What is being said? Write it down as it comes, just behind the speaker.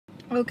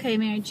Okay,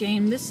 Mary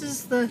Jane, this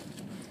is the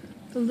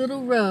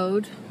little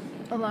road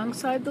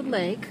alongside the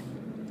lake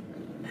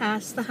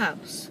past the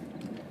house.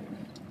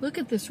 Look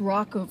at this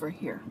rock over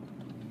here.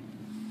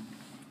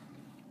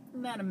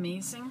 Isn't that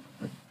amazing?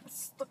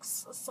 It's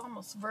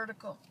almost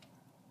vertical.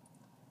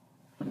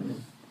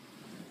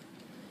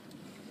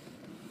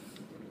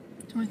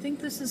 So I think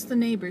this is the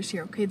neighbors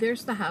here. Okay,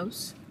 there's the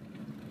house.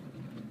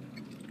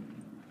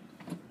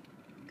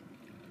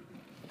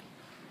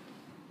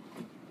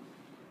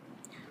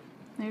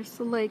 There's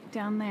the lake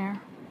down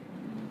there.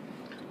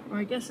 Or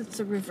I guess it's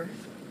a river.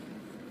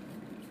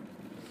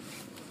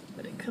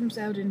 But it comes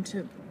out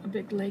into a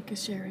big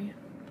lakeish area.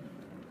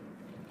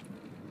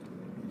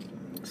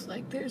 Looks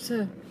like there's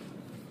a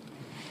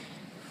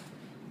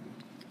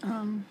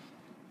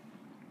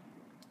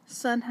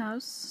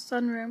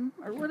sunroom,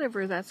 or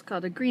whatever that's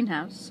called, a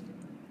greenhouse.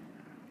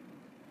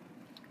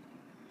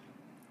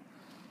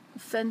 A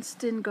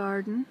fenced-in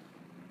garden,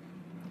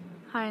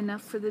 high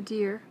enough for the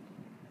deer.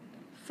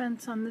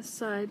 Fence on this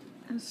side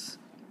is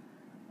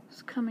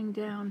coming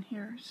down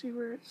here. See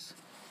where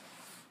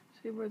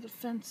the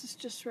fence is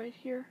just right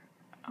here?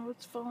 Oh,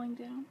 it's falling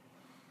down.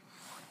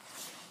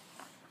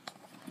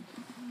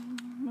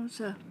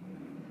 I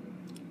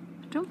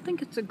don't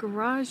think it's a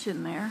garage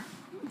in there.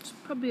 It's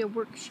probably a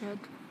work shed.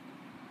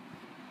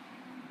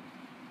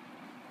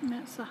 And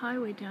that's the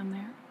highway down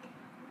there.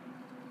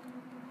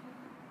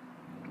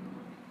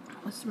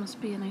 This must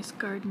be a nice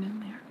garden in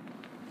there.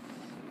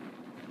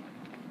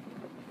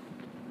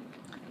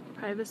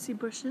 Privacy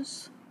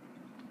bushes.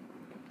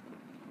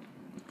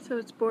 So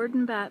it's board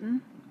and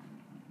batten.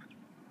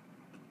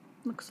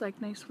 Looks like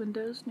nice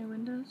windows, new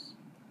windows.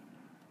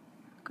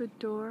 Good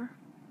door.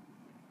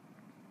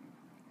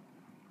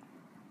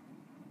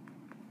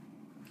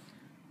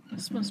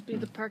 This must be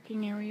the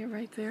parking area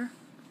right there.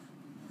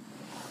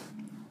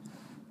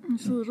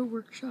 There's a little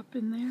workshop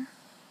in there.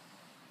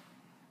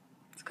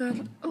 It's got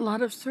a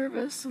lot of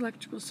service,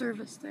 electrical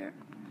service there.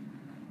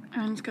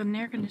 And it's got an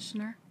air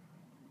conditioner.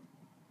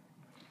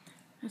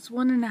 It's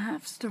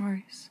 1.5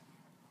 stories.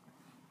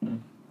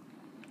 And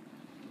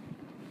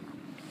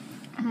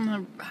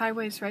the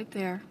highway's right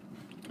there.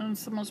 And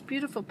it's the most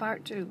beautiful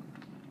part too.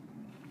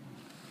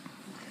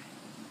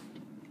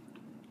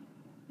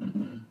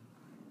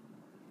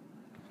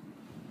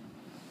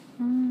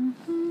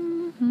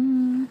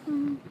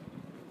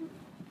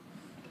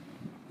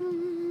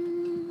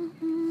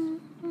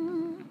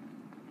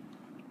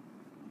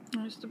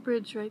 There's the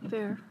bridge right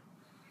there.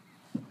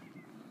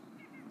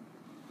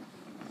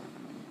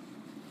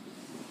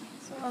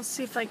 So I'll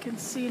see if I can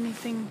see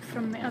anything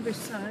from the other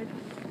side.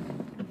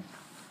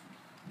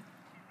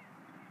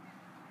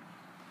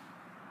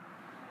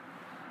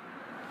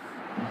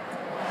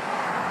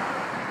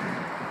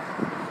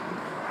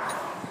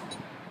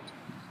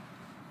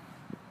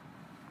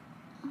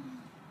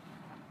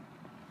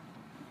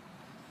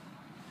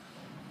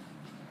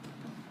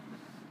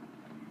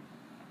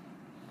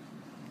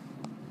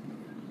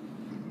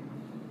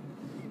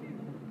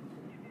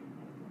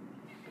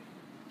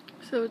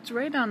 So it's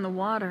right on the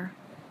water.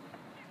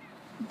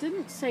 It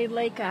didn't say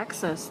lake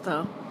access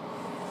though.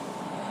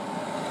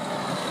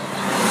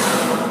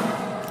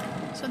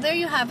 So there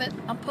you have it.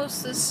 I'll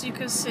post this so you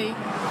can see. See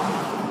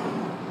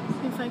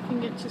if I can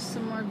get just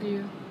some more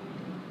view.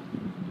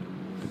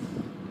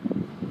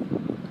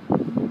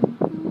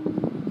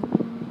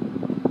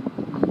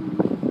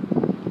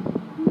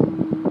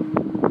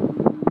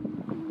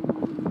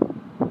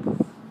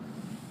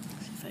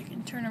 See if I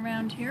can turn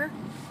around here.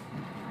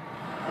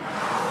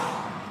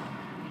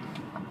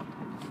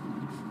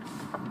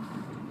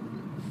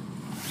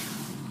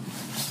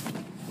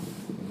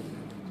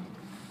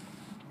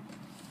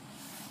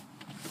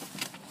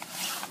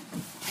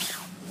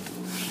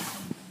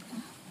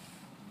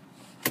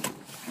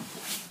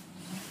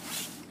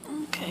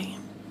 Okay,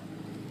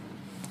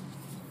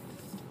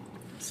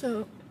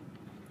 so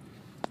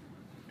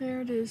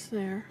there it is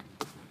there.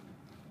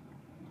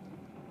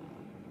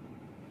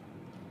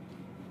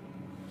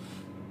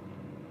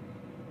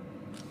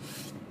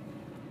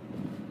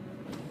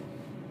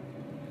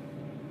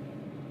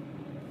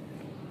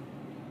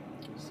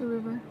 It's a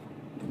river,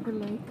 or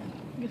lake.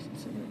 I guess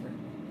it's a river.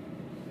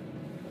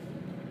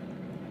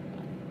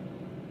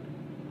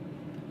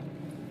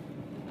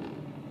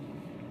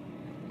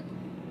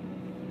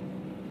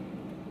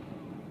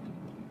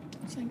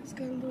 Looks like it's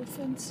got a little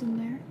fence in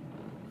there.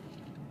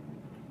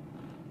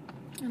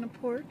 And a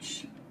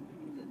porch,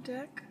 the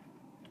deck.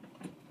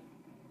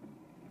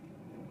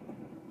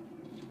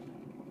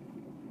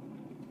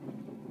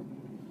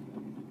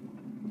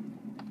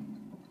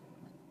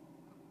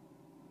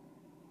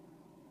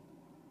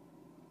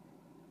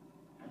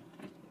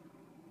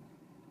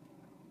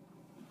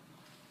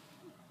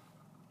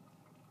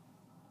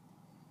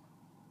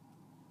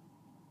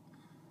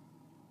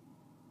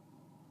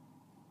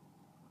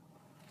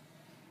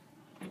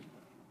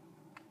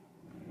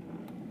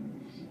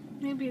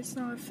 Maybe it's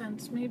not a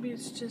fence, maybe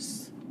it's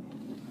just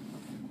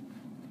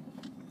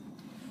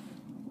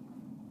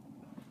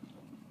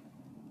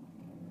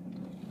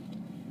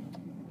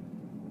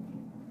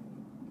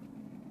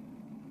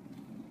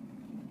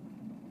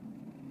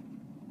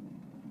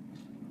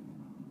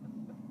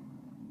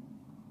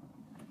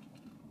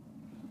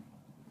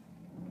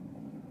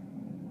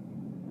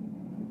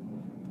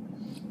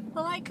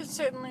Well, I could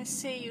certainly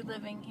see you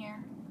living here.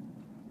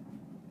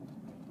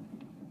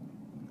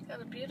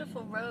 Got a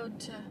beautiful road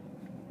to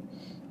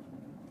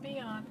be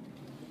on.